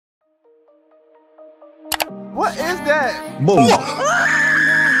What is that? Boom.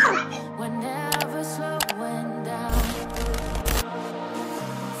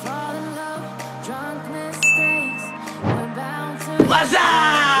 What's up?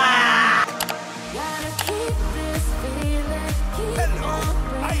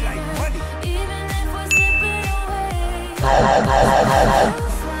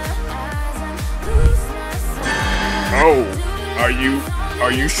 Oh,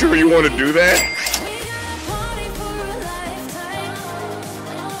 are you sure you want to do that?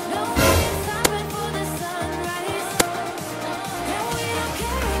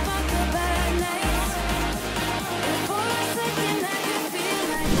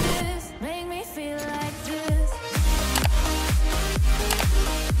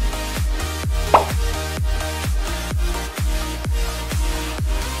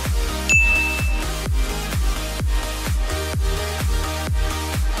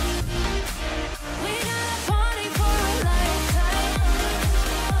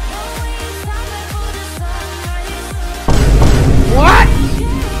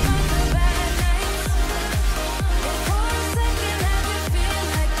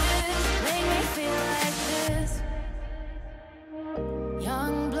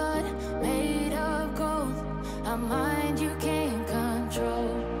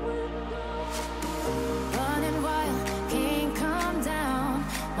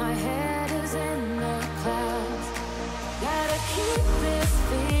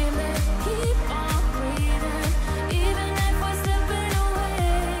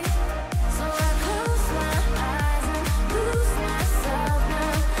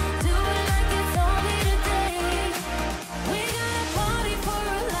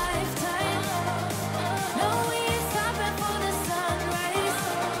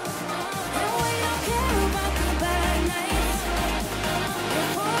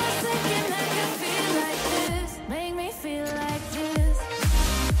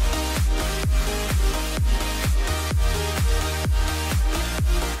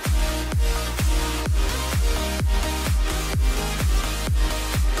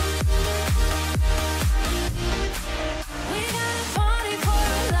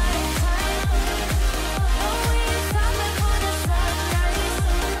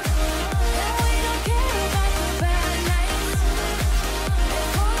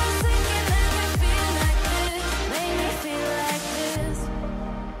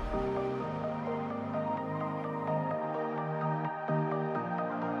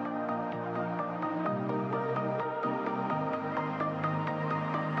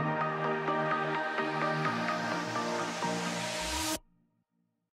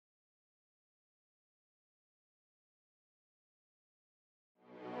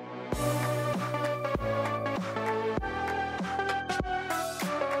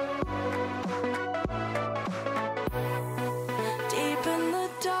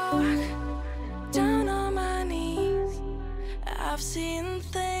 I've seen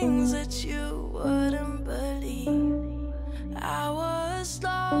things that you wouldn't believe. I was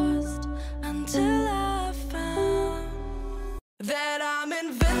lost until I found that I'm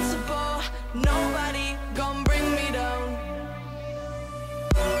invincible. Nobody gon' bring me down.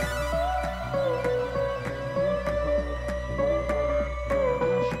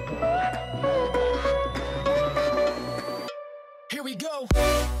 Here we go.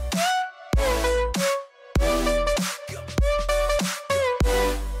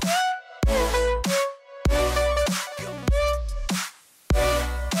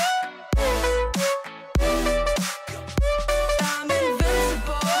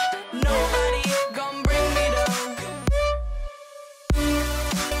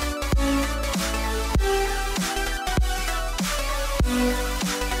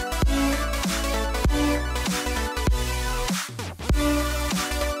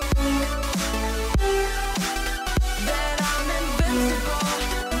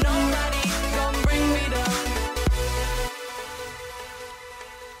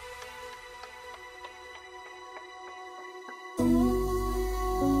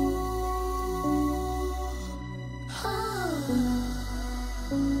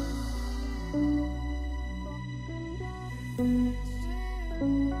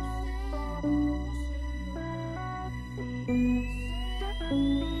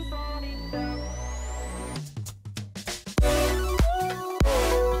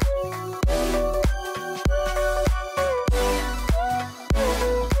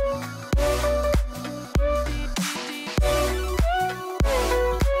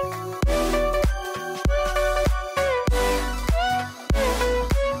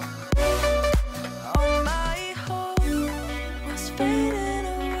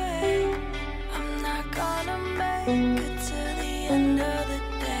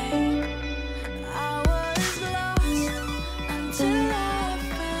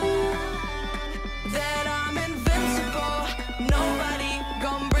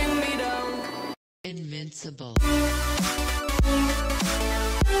 Invincible.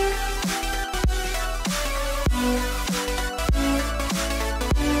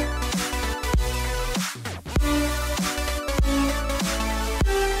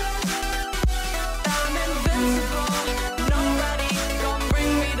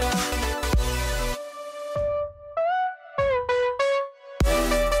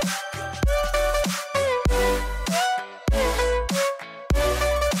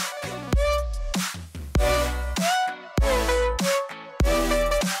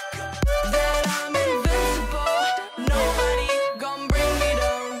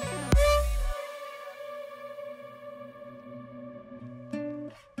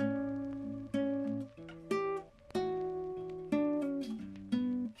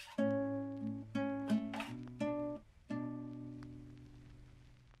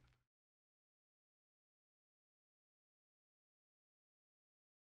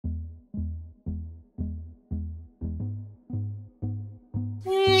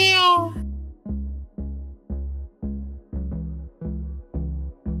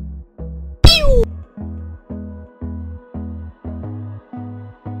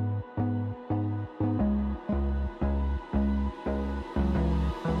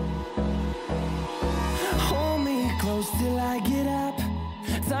 Hold me close till I get up.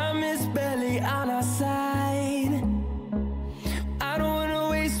 Time is barely on our side. I don't wanna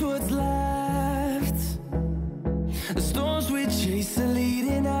waste what's left. The storms we chase are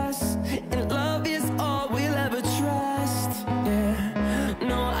leading us, and love is all we'll ever trust. Yeah,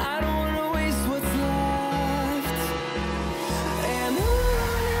 no, I don't wanna waste what's left. And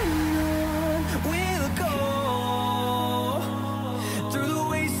on we'll go, through the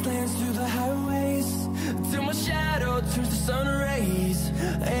wastelands, through the highways, till my shadow turns to sun rays.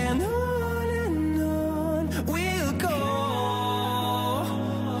 And on we'll go,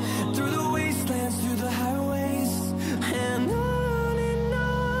 through the wastelands, through the highways, and on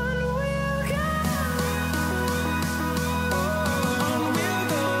we'll go. On we'll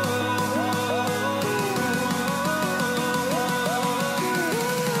go.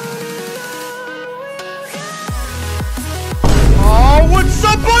 Oh, would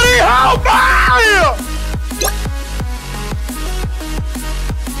somebody help me?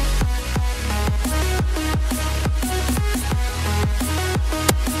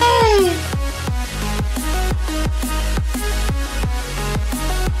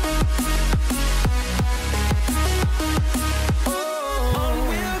 On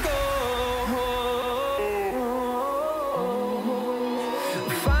we'll go.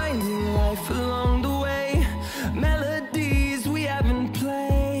 Finding life along